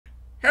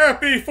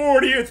Happy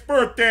 40th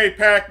birthday,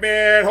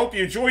 Pac-Man! Hope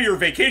you enjoy your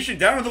vacation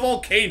down in the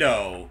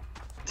volcano!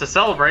 To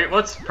celebrate,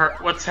 let's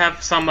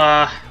have some,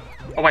 Oh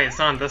wait, it's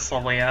not on this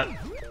level yet.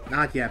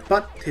 Not yet,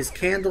 but his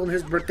candle and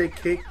his birthday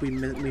cake we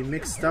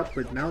mixed up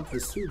with Mount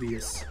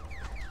Vesuvius.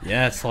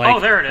 Yeah, it's like...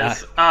 Oh, there it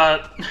is.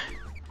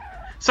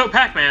 So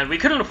Pac-Man, we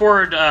couldn't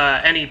afford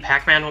any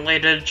Pac-Man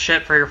related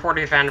shit for your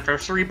 40th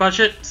anniversary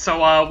budget,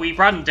 so we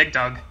brought in Dig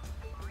Dug.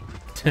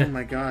 Oh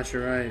my gosh,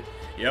 you're right.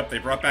 Yep, they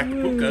brought back the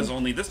Pukas,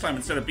 only this time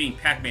instead of being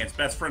Pac-Man's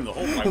best friend in the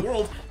whole wide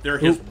world, they're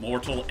his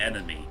mortal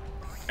enemy.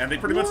 And they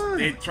pretty much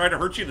they try to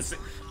hurt you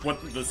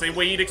the same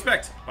way you'd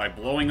expect, by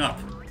blowing up.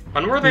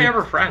 When were they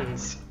ever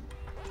friends?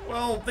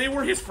 Well, they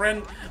were his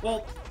friend.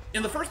 Well,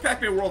 in the first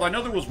Pac-Man world, I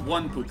know there was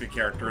one Puka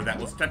character that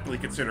was technically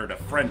considered a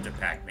friend to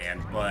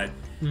Pac-Man, but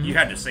you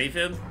had to save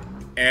him.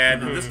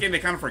 And in this game, they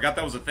kind of forgot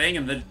that was a thing,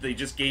 and then they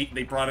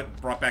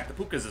brought back the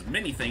Pukas as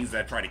many things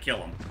that try to kill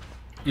him.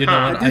 You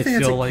know what? I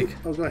feel like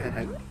oh, go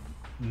ahead.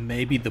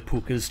 maybe the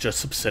Pukas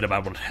just upset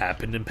about what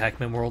happened in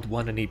Pac-Man World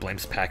 1, and he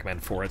blames Pac-Man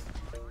for it.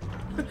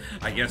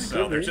 I guess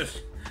so. They're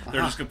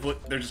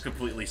just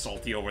completely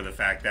salty over the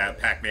fact that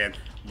Pac-Man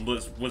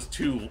was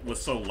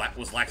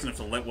lax enough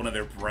to let one of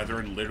their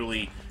brethren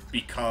literally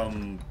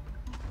become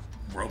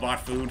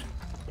robot food.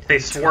 They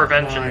swore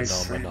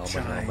vengeance.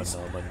 I was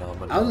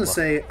gonna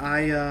say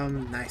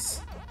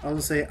nice. I was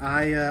gonna say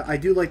I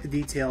do like the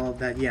detail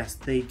that yes,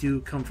 they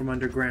do come from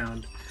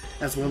underground,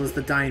 as well as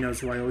the dinos,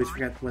 who I always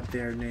forget what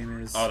their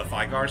name is. Oh, the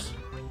Figars?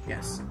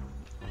 Yes.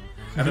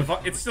 And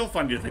it's still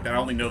funny to think that I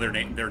only know their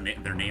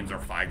names are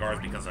Figars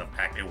because of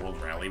Pac-Man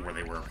World Rally, where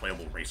they were a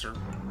playable racer.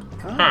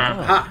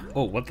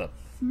 Oh, what the?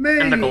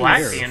 Maze. And the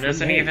Galaxian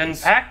isn't even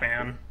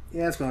Pac-Man.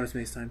 Yeah, it's bonus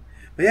Maze time.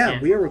 But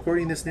yeah, we are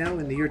recording this now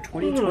in the year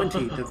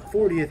 2020, the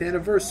 40th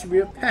anniversary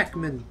of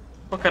Pac-Man.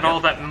 Look at all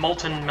that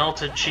molten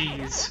melted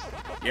cheese.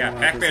 Yeah,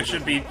 Pac-Man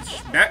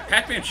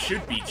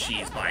should be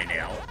cheese by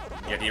now.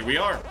 Yet here we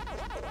are.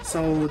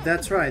 So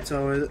that's right.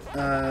 So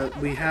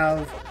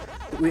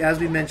as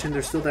we mentioned,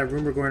 there's still that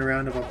rumor going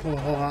around of a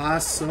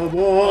possible.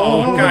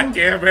 Oh, god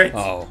damn it!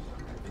 Oh,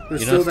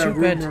 there's still that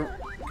rumor.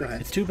 Go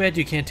ahead. It's too bad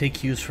you can't take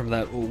cues from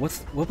that.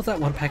 What was that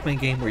one Pac-Man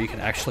game where you can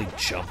actually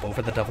jump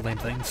over the devil name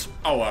things?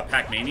 Oh,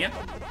 Pac-Mania?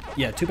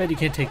 Yeah, too bad you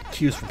can't take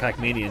cues from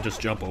Pac-Mania and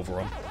just jump over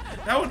them.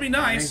 That would be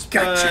nice,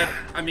 Gotcha.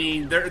 but I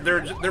mean,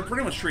 they're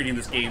pretty much treating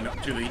this game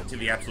to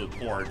the absolute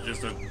core.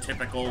 Just a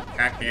typical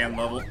Pac-Man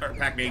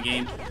Pac-Man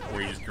game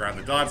where you just grab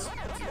the dots,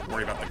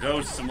 worry about the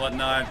ghosts and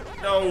whatnot.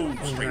 No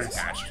strings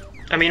attached.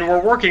 I mean,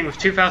 we're working with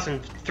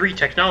 2003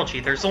 technology.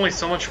 There's only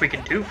so much we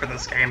can do for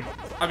this game.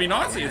 I mean,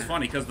 honestly, it's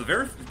funny because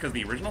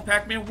the original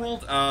Pac-Man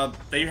world,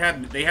 they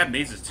had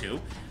mazes too,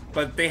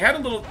 but they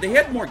had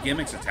more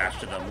gimmicks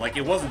attached to them. Like,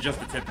 it wasn't just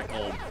the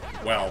typical,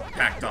 well,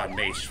 Pac-Dot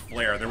maze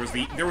flair. There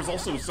was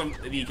also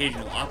the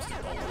occasional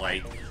obstacle,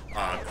 like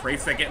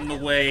crates that get in the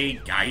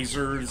way,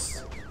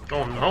 geysers.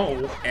 Oh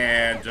no!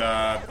 And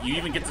you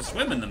even get to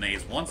swim in the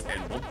maze once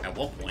at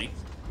one point.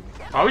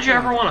 Why would you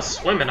ever want to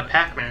swim in a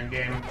Pac-Man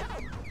game?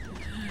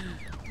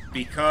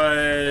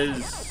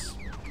 Because,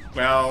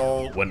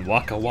 well... When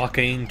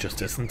waka-wakaing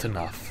just isn't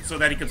enough. So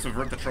that he can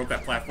subvert the trope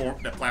that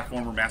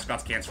platformer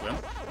mascots can't swim?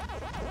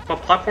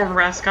 But platformer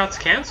mascots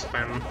can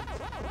swim.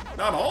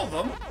 Not all of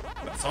them.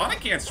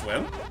 Sonic can't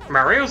swim.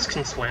 Mario's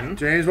can swim.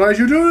 James, why'd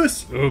you do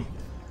this?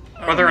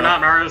 Whether or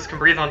not Mario's can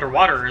breathe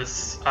underwater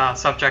is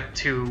subject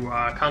to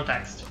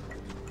context.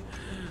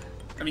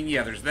 I mean,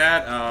 yeah, there's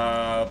that.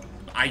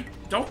 I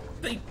don't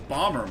think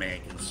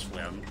Bomberman can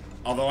swim.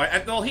 Although,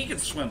 well, he can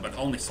swim, but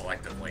only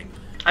selectively.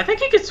 I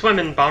think he could swim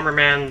in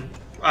Bomberman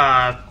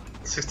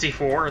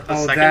 64, the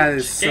second game. That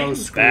is so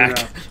screwed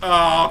up.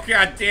 Oh,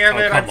 god damn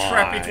it! Oh,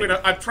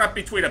 I'm trapped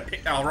between a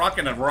rock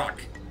and a rock.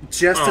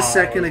 Just a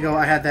second ago,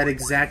 I had that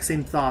exact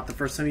same thought. The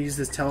first time I used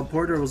this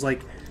teleporter, it was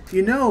like,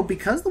 you know,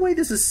 because the way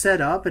this is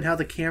set up and how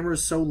the camera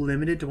is so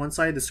limited to one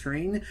side of the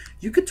screen,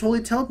 you could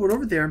totally teleport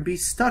over there and be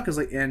stuck. I was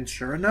like, and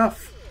sure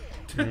enough.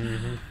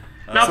 Now,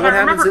 if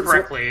I remember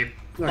correctly...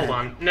 Hold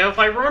on. No, if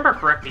I remember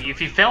correctly,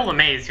 if you fail the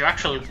maze, you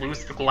actually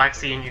lose the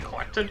Galaxian you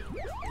collected?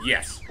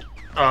 Yes.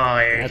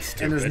 That's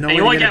stupid. And there's no And way you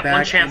to only get it get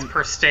one back chance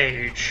per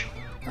stage.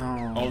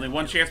 Oh. Only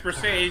one chance per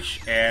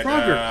stage, and,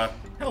 Frogger.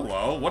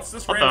 hello, what's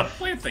this What random the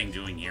plant thing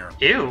doing here?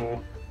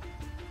 Ew.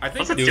 I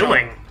think What's it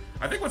doing?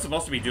 I think what's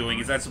supposed to be doing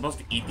is that it's supposed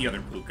to eat the other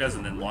Pukas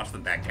and then launch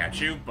them back at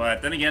you,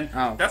 but then again,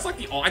 that's like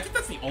I think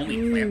that's the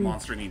only plant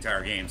monster in the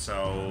entire game,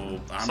 so...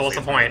 So what's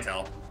the point?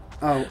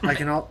 Oh, I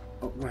can all...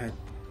 Oh, go ahead.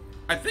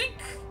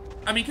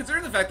 I mean,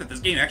 considering the fact that this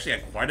game actually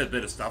had quite a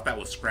bit of stuff that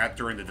was scrapped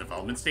during the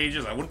development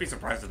stages, I wouldn't be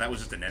surprised if that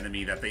was just an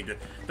enemy that they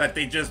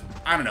just,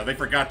 I don't know, they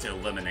forgot to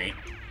eliminate.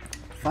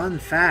 Fun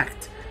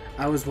fact.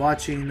 I was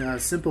watching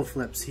Simple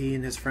Flips. He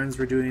and his friends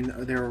were doing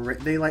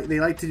they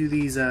like to do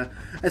these.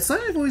 It's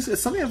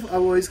something I've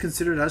always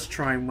considered us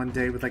trying one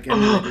day with like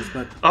emulators,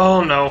 but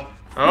oh no.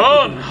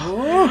 Oh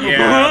no!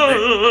 Yeah,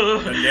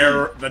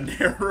 the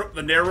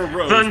narrow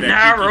roads. The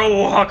narrow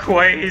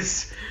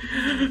walkways.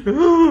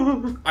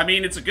 I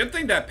mean, it's a good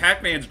thing that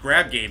Pac-Man's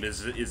grab game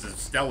is as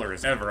stellar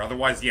as ever.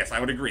 Otherwise, yes, I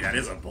would agree that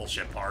is a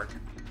bullshit part.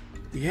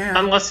 Yeah.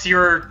 Unless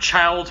you're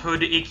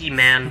childhood Icky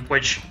Man,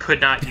 which could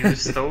not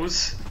use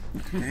those.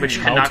 Which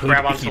could not Childhood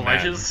grab onto Icky Man.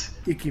 ledges.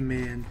 Icky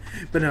Man.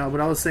 But no,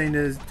 what I was saying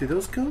is, do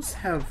those ghosts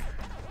have...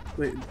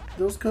 Wait,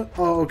 those ghosts...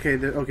 Oh, okay,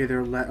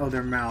 they're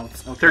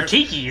mouths. Okay. They're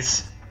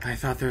tikis. I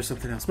thought there was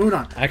something else. Moving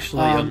on.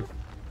 Actually,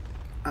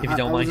 if you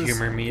don't I was mind just-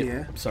 humoring me,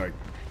 yeah. sorry,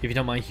 if you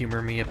don't mind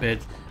humoring me a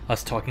bit,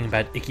 us talking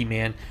about Icky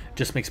Man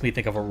just makes me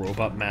think of a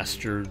robot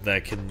master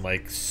that can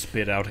like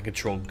spit out and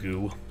control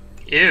goo.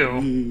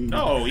 Ew.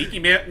 No, Icky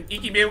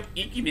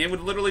Man would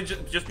literally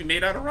just be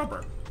made out of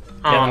rubber.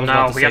 I Oh was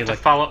about no, to we say, have to like-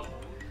 follow.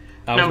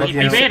 I was No, about he'd to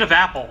be say- made of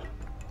apple.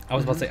 I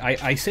was about to say,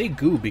 I say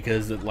goo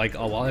because like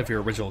a lot of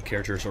your original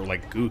characters are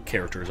like goo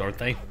characters, aren't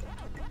they?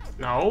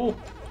 No.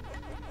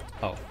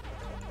 Oh.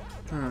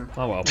 Huh.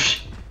 Oh well.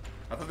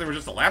 I thought they were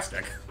just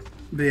elastic.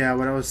 But yeah,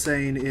 what I was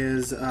saying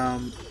is,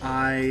 Also,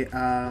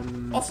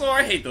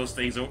 I hate those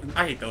things.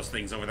 I hate those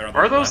things over there. On the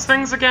Are those left.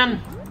 things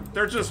again?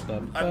 They're just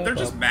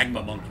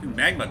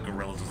magma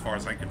gorillas, as far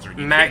as I'm concerned.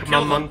 You can't Magma kill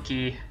them.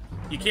 monkey.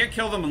 You can't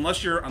kill them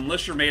unless you're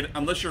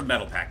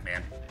Metal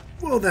Pac-Man.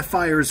 Whoa, that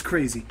fire is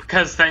crazy.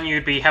 Because then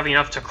you'd be heavy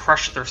enough to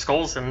crush their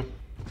skulls in.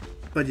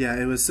 But yeah,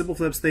 it was Simple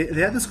Flips. They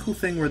had this cool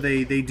thing where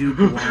they do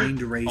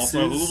blind races.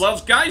 Also, who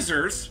loves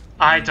geysers?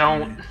 I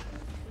don't.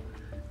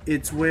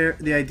 It's where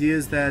the idea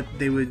is that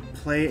they would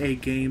play a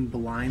game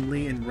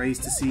blindly and race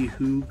to see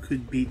who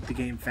could beat the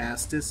game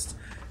fastest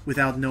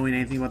without knowing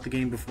anything about the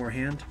game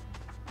beforehand.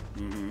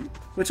 Mm-hmm.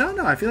 Which, I don't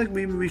know, I feel like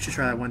maybe we should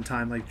try that one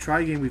time. Like,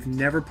 try a game we've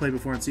never played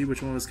before and see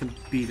which one of us can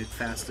beat it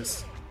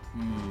fastest.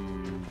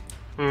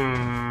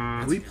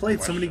 We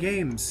played so many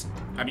games.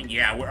 I mean,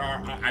 yeah,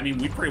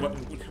 we pretty much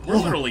we're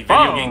literally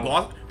video game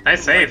gloss.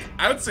 Nice save. Like,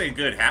 I would say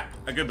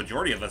a good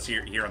majority of us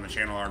here on the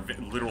channel are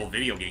literal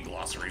video game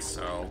glossaries.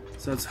 So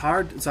So it's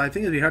hard. So I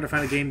think it'd be hard to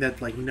find a game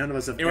that like none of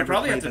us have. it would ever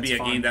probably played have to be a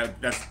that's game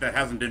fun. that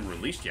hasn't been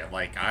released yet.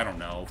 Like, I don't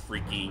know,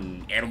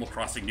 freaking Animal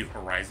Crossing New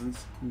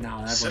Horizons. No,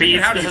 that Speed,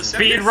 How do you-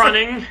 speed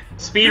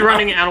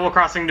running Animal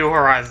Crossing New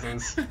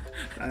Horizons.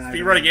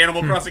 Be running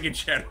Animal Crossing in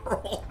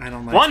general. I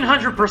don't like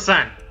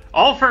 100%.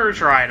 All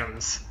furniture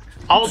items.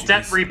 All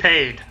debt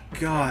repaid.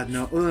 God,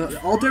 no.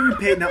 All debt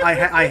repaid. Now,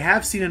 I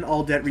have seen an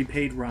all debt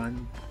repaid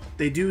run.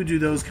 They do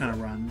those kind of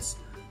runs,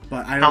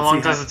 but I don't. How long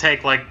see does it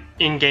take, like,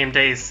 in-game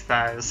days,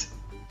 that is?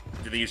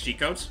 Do they use cheat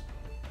codes?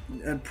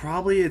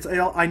 Probably it's.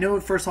 I know.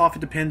 First off, it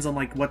depends on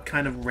like what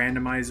kind of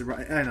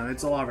randomizer. I know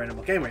it's a lot of random.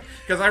 Okay, anyway.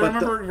 Because I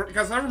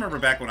remember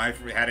back when I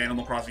had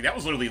Animal Crossing, that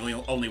was literally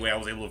the only way I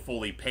was able to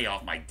fully pay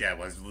off my debt,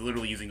 was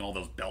literally using all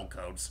those bell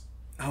codes.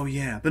 Oh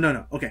yeah, but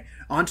no. Okay,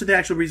 on to the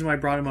actual reason why I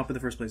brought him up in the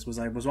first place was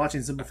I was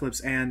watching Simple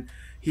Flips and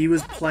he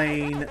was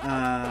playing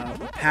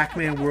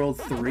Pac-Man World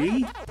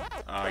 3.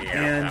 Oh yeah,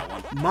 And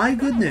that one. my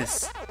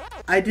goodness,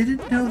 I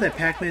didn't know that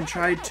Pac-Man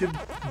tried to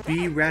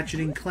be Ratchet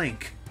and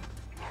Clank.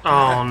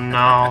 Oh,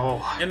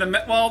 no.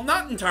 Well,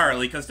 not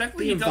entirely, because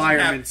technically The he doesn't have.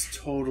 environments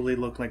totally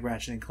look like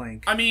Ratchet and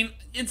Clank. I mean,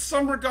 in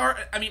some regard,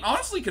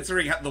 honestly,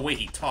 considering the way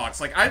he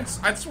talks, like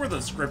I'd swear the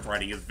script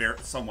writing is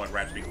somewhat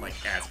Ratchet and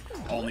Clank-esque,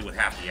 only with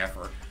half the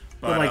effort.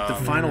 But like the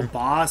final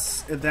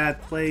boss of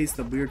that place,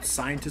 the weird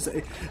scientist,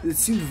 it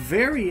seemed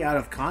very out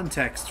of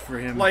context for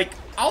him. Like,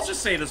 I'll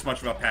just say this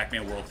much about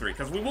Pac-Man World 3,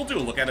 because we will do a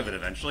look at it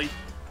eventually.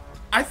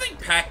 I think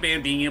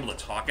Pac-Man being able to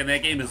talk in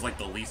that game is like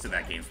the least of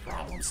that game's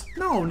problems.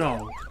 no,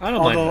 I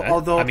don't mind that.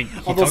 Although, I mean, he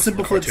although talks in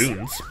Simple Flips,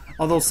 cartoons.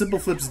 although Simple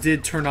Flips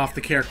did turn off the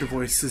character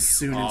voices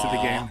soon into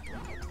the game.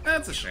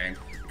 That's a shame.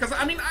 Because,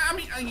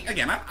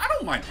 again, I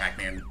don't mind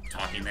Pac-Man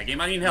talking in that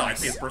game. I mean, hell, I'd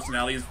say his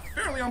personality is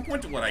fairly on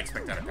point to what I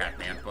expect out of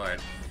Pac-Man,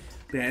 but...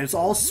 Yeah, it's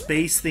all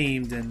space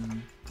themed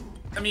and.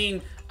 I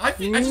mean, I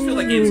just feel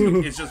like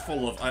it's just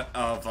full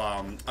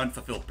of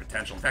unfulfilled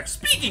potential. In fact,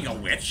 speaking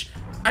of which,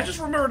 I just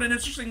remembered an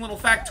interesting little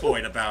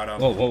factoid about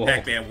Whoa.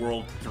 Pac-Man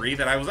World 3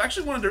 that I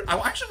actually wanted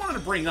to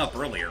bring up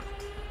earlier.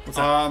 What's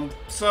that?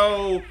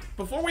 So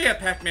before we had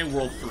Pac-Man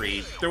World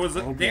 3, there was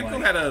Namco boy.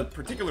 had a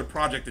particular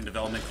project in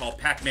development called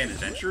Pac-Man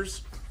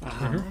Adventures.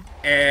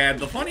 And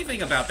the funny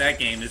thing about that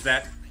game is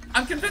that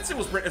I'm convinced it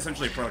was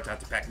essentially a prototype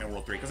to Pac-Man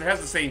World 3, because it has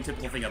the same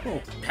typical thing of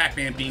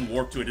Pac-Man being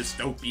warped to a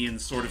dystopian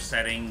sort of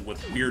setting with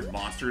weird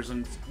monsters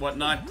and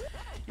whatnot.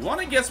 You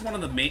want to guess one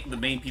of the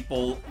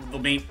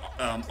main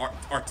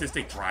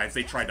artistic drives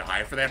they tried to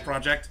hire for that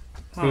project?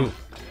 Huh.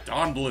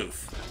 Don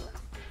Bluth.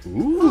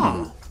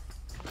 Huh.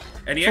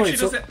 And he So actually wait,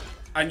 does it.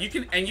 And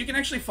you can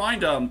actually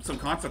find some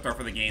concept art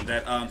for the game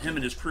that him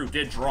and his crew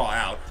did draw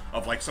out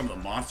of like some of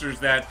the monsters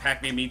that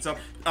Pac-Man meets up.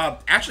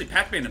 Actually,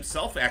 Pac-Man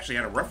himself actually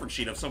had a reference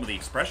sheet of some of the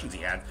expressions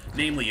he had,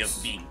 namely of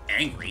being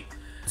angry.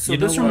 So You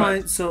know this what?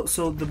 reminds. So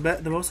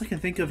the most I can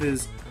think of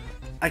is.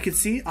 I could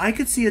see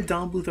a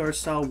Don Bluth art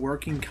style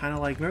working kind of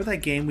like, remember that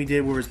game we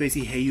did where it was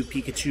basically Hey You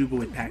Pikachu but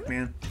with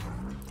Pac-Man?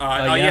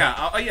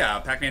 Yeah,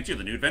 Pac-Man 2,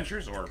 The New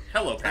Adventures, or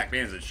Hello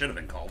Pac-Man as it should have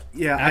been called.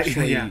 Yeah,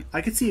 Actually-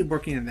 I could see it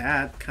working in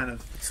that kind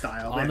of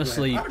style.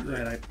 Honestly- Go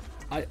ahead.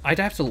 I'd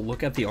have to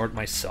look at the art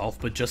myself,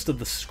 but just the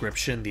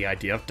description, the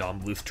idea of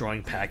Don Bluth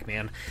drawing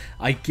Pac-Man,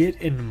 I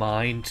get in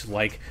mind,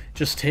 like,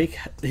 just take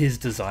his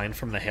design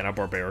from the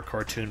Hanna-Barbera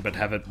cartoon, but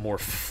have it more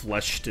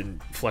fleshed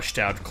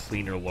out,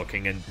 cleaner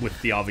looking, and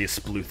with the obvious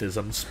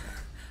Bluthisms.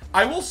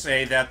 I will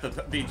say that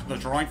the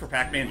drawing for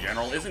Pac-Man in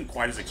general isn't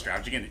quite as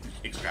extravagant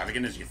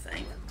as you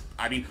think.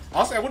 I mean,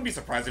 honestly, I wouldn't be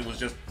surprised if it was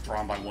just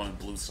drawn by one of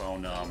Bluth's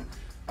own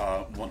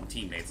one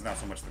teammates, not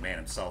so much the man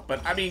himself.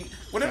 But I mean,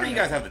 whenever you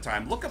guys have the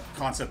time, look up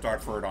concept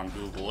art for it on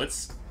Google.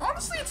 It's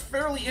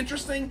fairly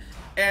interesting,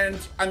 and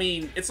I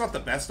mean, it's not the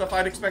best stuff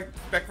I'd expect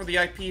for the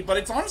IP, but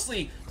it's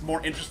honestly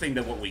more interesting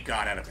than what we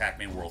got out of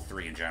Pac-Man World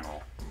 3 in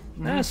general.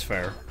 That's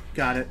fair.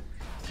 Got it.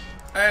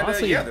 And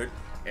Honestly, yeah,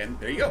 and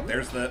there you go.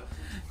 There's the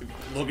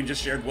Logan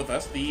just shared with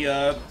us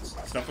the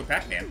stuff with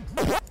Pac-Man.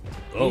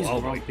 Oh,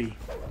 Rugby.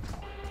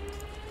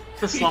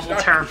 This level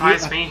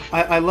terrifies me.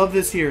 I love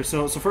this here.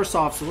 So first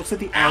off, it looks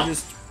like the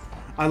artist.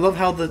 I love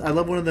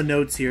one of the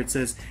notes here. It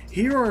says,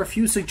 "Here are a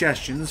few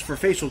suggestions for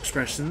facial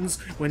expressions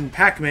when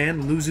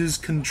Pac-Man loses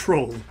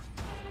control."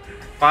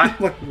 What?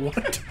 Like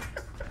what?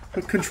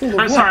 Control of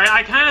I'm what? sorry,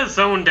 I kind of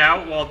zoned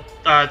out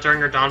while during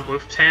your Don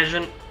Bluth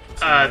tangent.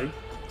 Sorry.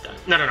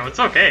 No, it's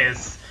okay.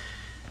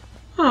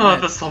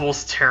 This level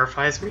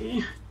terrifies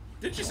me.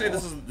 Did you say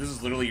this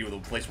is literally the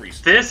place where you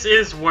start? This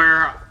is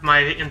where my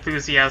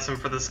enthusiasm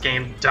for this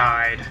game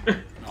died.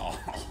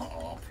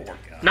 Oh, poor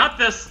guy. Not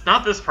this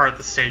part of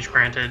the stage,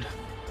 granted.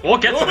 We'll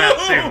get to that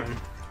soon.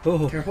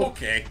 Oh. Careful.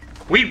 Okay.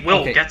 We will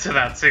Okay. get to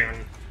that soon.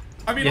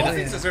 I mean, Yeah. all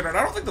things considered,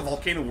 I don't think the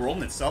volcano world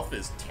in itself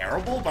is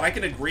terrible, but I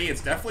can agree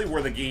it's definitely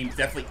where the game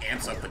definitely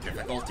amps up the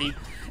difficulty.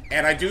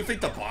 And I do think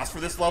the boss for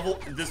this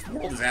world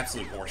is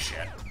absolute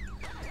horseshit.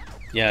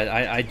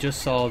 Yeah, I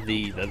just saw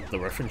the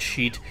reference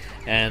sheet,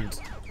 and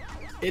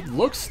it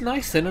looks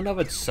nice in and of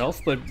itself,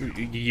 but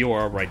you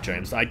are right,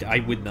 James.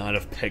 I would not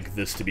have picked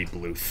this to be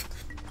Bluth.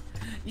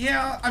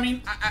 Yeah, I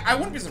mean, I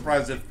wouldn't be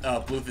surprised if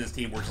Bluth and his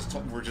team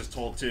were just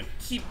told to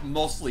keep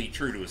mostly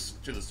true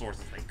to the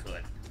sources they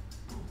could.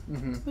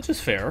 Which is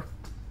fair.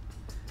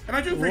 And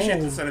I do appreciate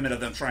Whoa. the sentiment of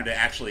them trying to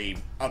actually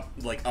up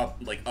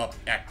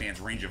Pac-Man's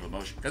range of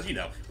emotion, because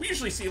we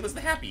usually see him as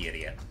the happy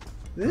idiot.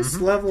 This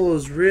level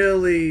is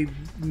really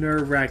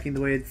nerve-wracking. The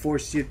way it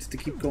forces you to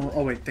keep going.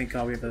 Oh wait, thank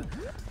God we have a.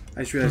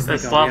 I just realized.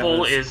 This thank God we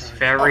level have is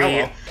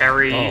very,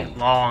 very Oh.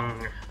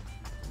 long.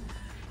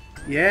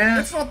 Yeah.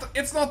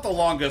 It's not the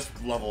longest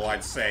level,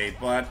 I'd say,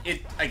 but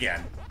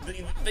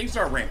things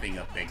are ramping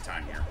up big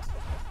time here.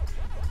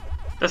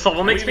 This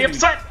level makes me even-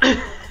 upset!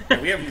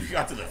 We haven't even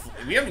got to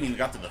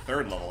the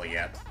third level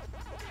yet.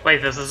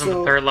 Wait, this isn't the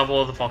So- third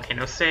level of the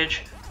volcano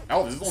stage?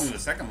 Oh, this is only the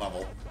second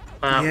level.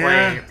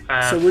 Yeah.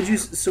 Wait, so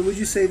would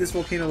you say this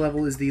volcano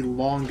level is the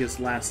longest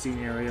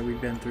lasting area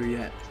we've been through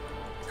yet?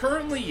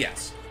 Currently,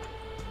 yes.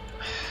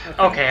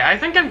 okay, I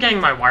think I'm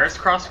getting my wires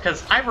crossed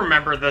because I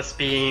remember this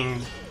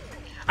being...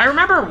 I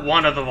remember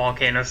one of the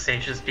volcano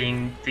stages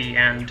being the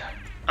end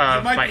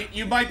of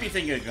You might be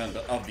thinking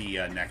of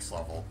the next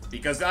level,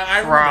 because I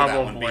remember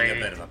that one being a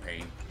Probably. bit of a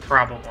pain.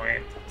 Probably.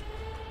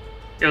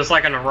 It was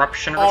like an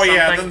eruption or Oh something.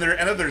 yeah,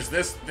 then there's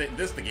this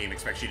the game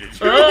expects you to do.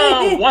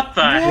 Oh, what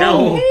the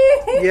hell?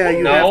 Yeah,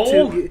 you No.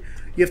 have to.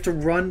 You have to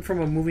run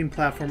from a moving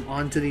platform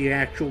onto the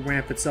actual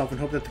ramp itself and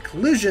hope that the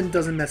collision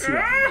doesn't mess you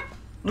up.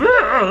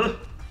 Ugh.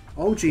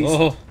 Oh jeez.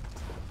 Oh.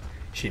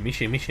 Shimmy,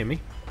 shimmy, shimmy.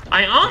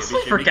 I honestly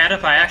Shimmy, shimmy. forget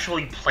if I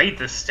actually played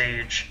this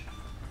stage.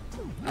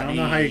 I don't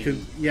know how you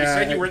could.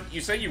 Yeah.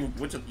 You said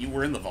you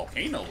were in the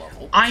volcano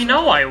level. I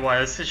know I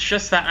was, it's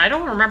just that I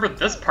don't remember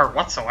this part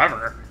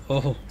whatsoever.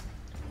 Oh.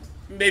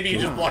 Maybe you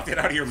just blocked it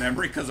out of your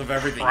memory because of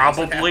everything. else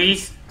that Probably.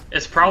 happens.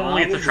 It's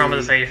probably the Probably.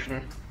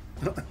 traumatization.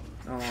 Oh,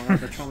 not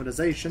the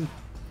traumatization.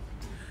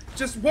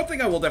 Just one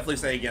thing I will definitely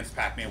say against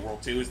Pac-Man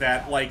World 2 is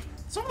that, like,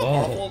 some of the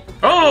Oh.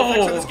 powerful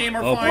effects of this game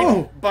are Oh. fine,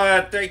 Oh.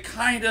 but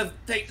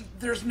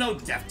there's no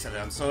depth to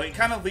them, so it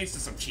kind of leads to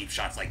some cheap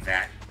shots like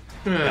that.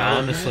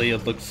 Honestly,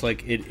 it looks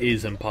like it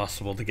is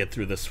impossible to get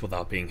through this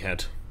without being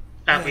hit.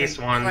 At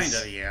least once.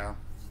 Kinda, yeah.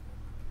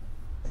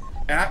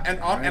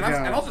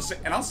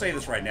 I'll say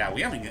this right now: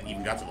 we haven't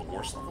even got to the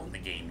worst level in the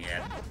game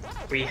yet.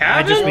 We I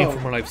have just it? mean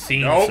from what I've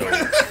seen Nope. so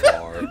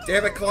far.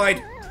 Damn it,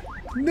 Clyde!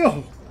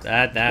 No.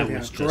 That Yeah,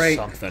 was just great.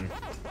 something.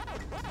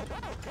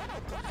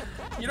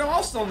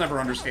 I'll still never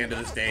understand to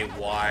this day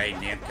why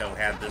Namco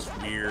had this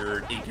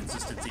weird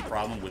inconsistency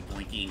problem with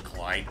Blinky and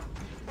Clyde.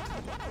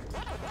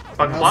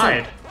 But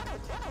Clyde.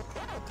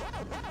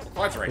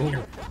 Clyde's right Ooh.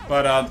 here,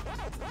 but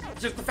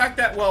just the fact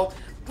that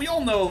we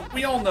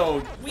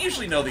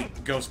usually know the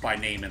ghosts by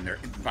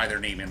their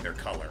name and their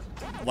color.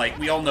 Like,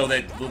 we all know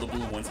that the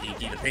blue one's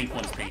Inky, the pink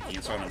one's Pinky,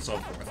 and so on and so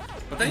forth.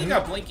 But then you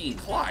got Blinky and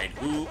Clyde,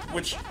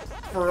 which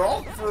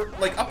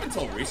up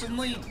until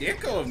recently,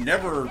 Namco have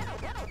never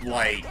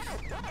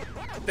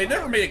they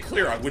never made it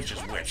clear on which is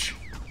which.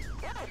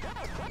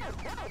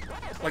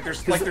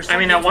 There's I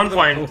mean, at one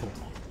point, Oh.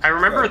 I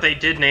remember Right. they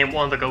did name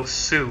one of the ghosts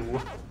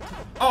Sue.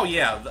 Oh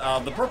yeah,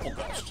 the purple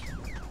ghost.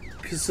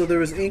 So there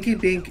was Inky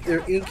Blinky,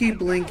 Inky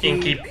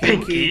Pinky,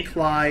 Pinky.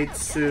 Clyde,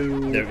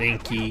 Sue. They're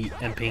Inky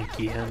and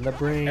Pinky and the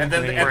brain. And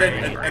then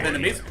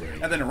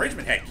brain.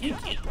 Arrangement had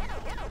Kinky.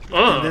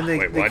 Ugh. And then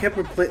Wait, they what?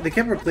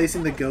 kept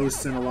replacing the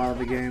ghosts in a lot of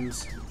the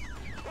games.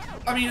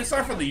 I mean,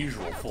 aside from the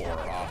usual 4,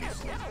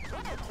 obviously.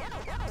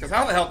 Because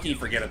how the hell can you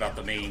forget about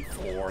the main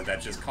 4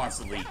 that just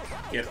constantly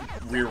get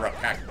rear up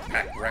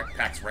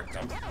Pax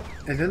Rectum?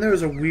 And then there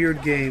was a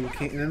weird game,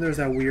 and then there's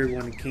that weird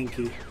one,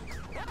 Kinky.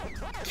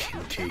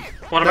 Kinky.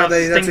 What about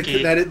That's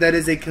Stinky? that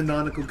is a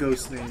canonical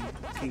ghost name,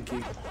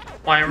 Kinky.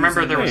 Well, I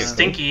remember there was Yeah.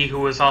 Stinky, who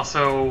was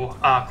also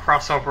a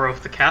crossover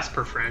of the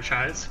Casper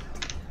franchise.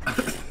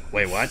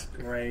 Wait, what?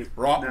 Right.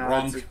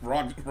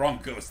 Wrong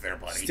ghost there,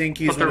 buddy.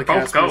 Stinky's But one of they're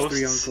both Casper's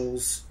 3 ghosts.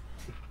 uncles.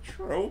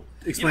 True.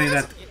 Explain You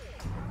know, that.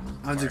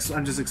 I'm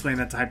just explaining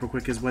that to Hyper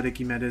quick. Is what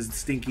Icky meant is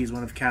Stinky is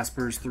one of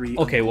Casper's 3.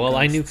 Okay, uncle well,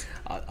 I knew.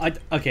 ghosts.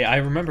 I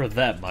remember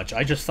that much.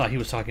 I just thought he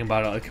was talking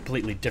about a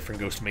completely different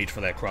ghost made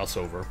for that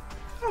crossover.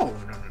 Oh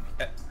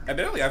no.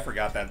 Evidently, I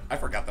forgot that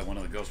one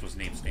of the ghosts was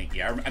named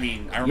Stinky. I remember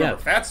Yeah.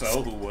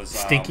 Fatso, who was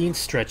Stinky and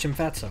Stretch and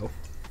Fatso.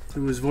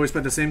 Who was voiced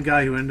by the same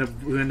guy who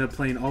ended up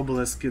playing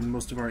Obelisk in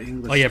most of our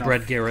English. Oh yeah, stuff.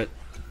 Brad Garrett.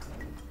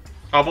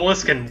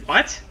 Obelisk and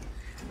what?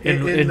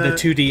 In In the the-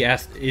 2D,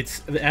 it's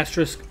the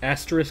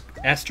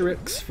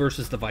Asterix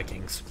versus the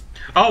Vikings.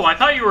 Oh, I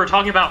thought you were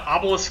talking about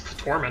Obelisk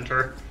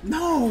Tormentor.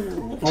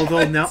 No.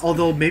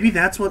 Although maybe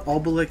that's what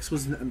Obelix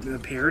was a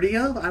parody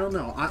of. I don't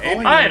know.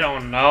 I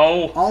don't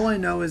know. All I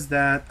know is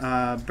that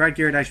Brad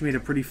Garrett actually made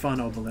a pretty fun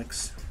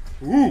Obelix.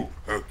 Ooh,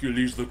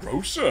 Hercules the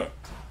Grocer.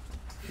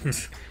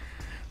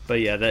 But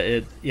yeah,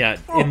 in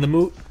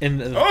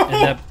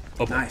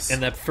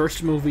that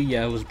first movie,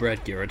 yeah, it was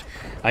Brad Garrett.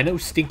 I know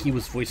Stinky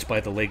was voiced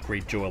by the late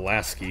great Joe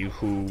Lasky,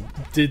 who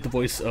did the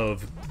voice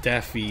of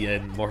Daffy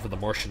and Marvin the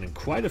Martian and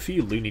quite a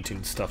few Looney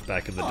Tunes stuff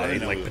back in the I day,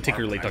 know like who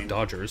particularly Marvin- Duck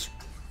Dodgers.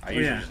 I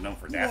usually yeah. just know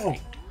for Whoa.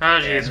 Daffy. Oh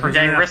jeez, we're Where's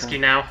getting an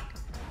risky apple?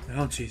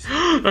 now. Oh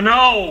jeez.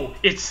 No,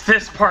 it's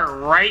this part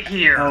right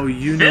here. Oh,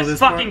 you know this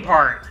part? fucking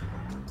part.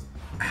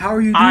 How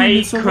are you doing I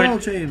it so could- well,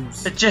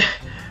 James? It just...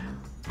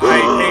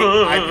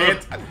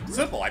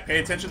 Simple. I pay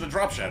attention to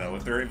drop shadow.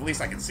 If at least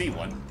I can see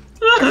one.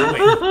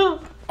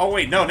 Oh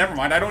wait, no, never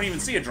mind. I don't even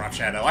see a drop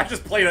shadow. I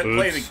just played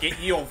a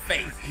ye old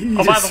faith.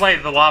 Oh, by the way,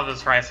 the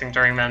lava's rising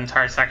during that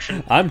entire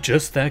section. I'm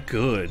just that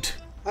good.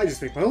 I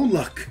just make my own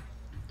luck.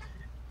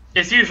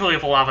 It's usually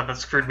the lava that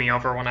screwed me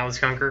over when I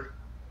was younger.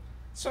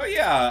 So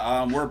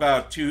yeah, we're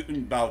about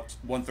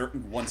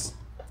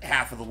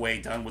half of the way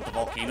done with the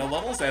volcano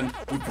levels, and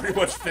we pretty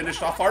much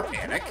finished off our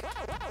panic.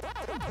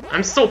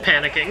 I'm still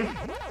panicking.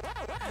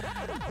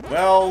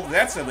 Well,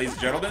 that's it, ladies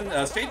and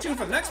gentlemen. Stay tuned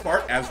for the next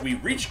part as we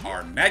reach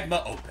our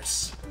magma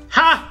opus.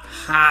 Ha!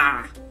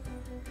 Ha!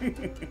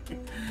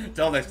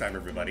 Till next time,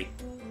 everybody.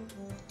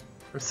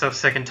 I'm so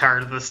sick and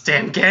tired of this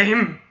damn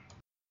game.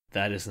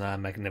 That is not a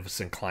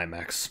magnificent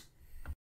climax.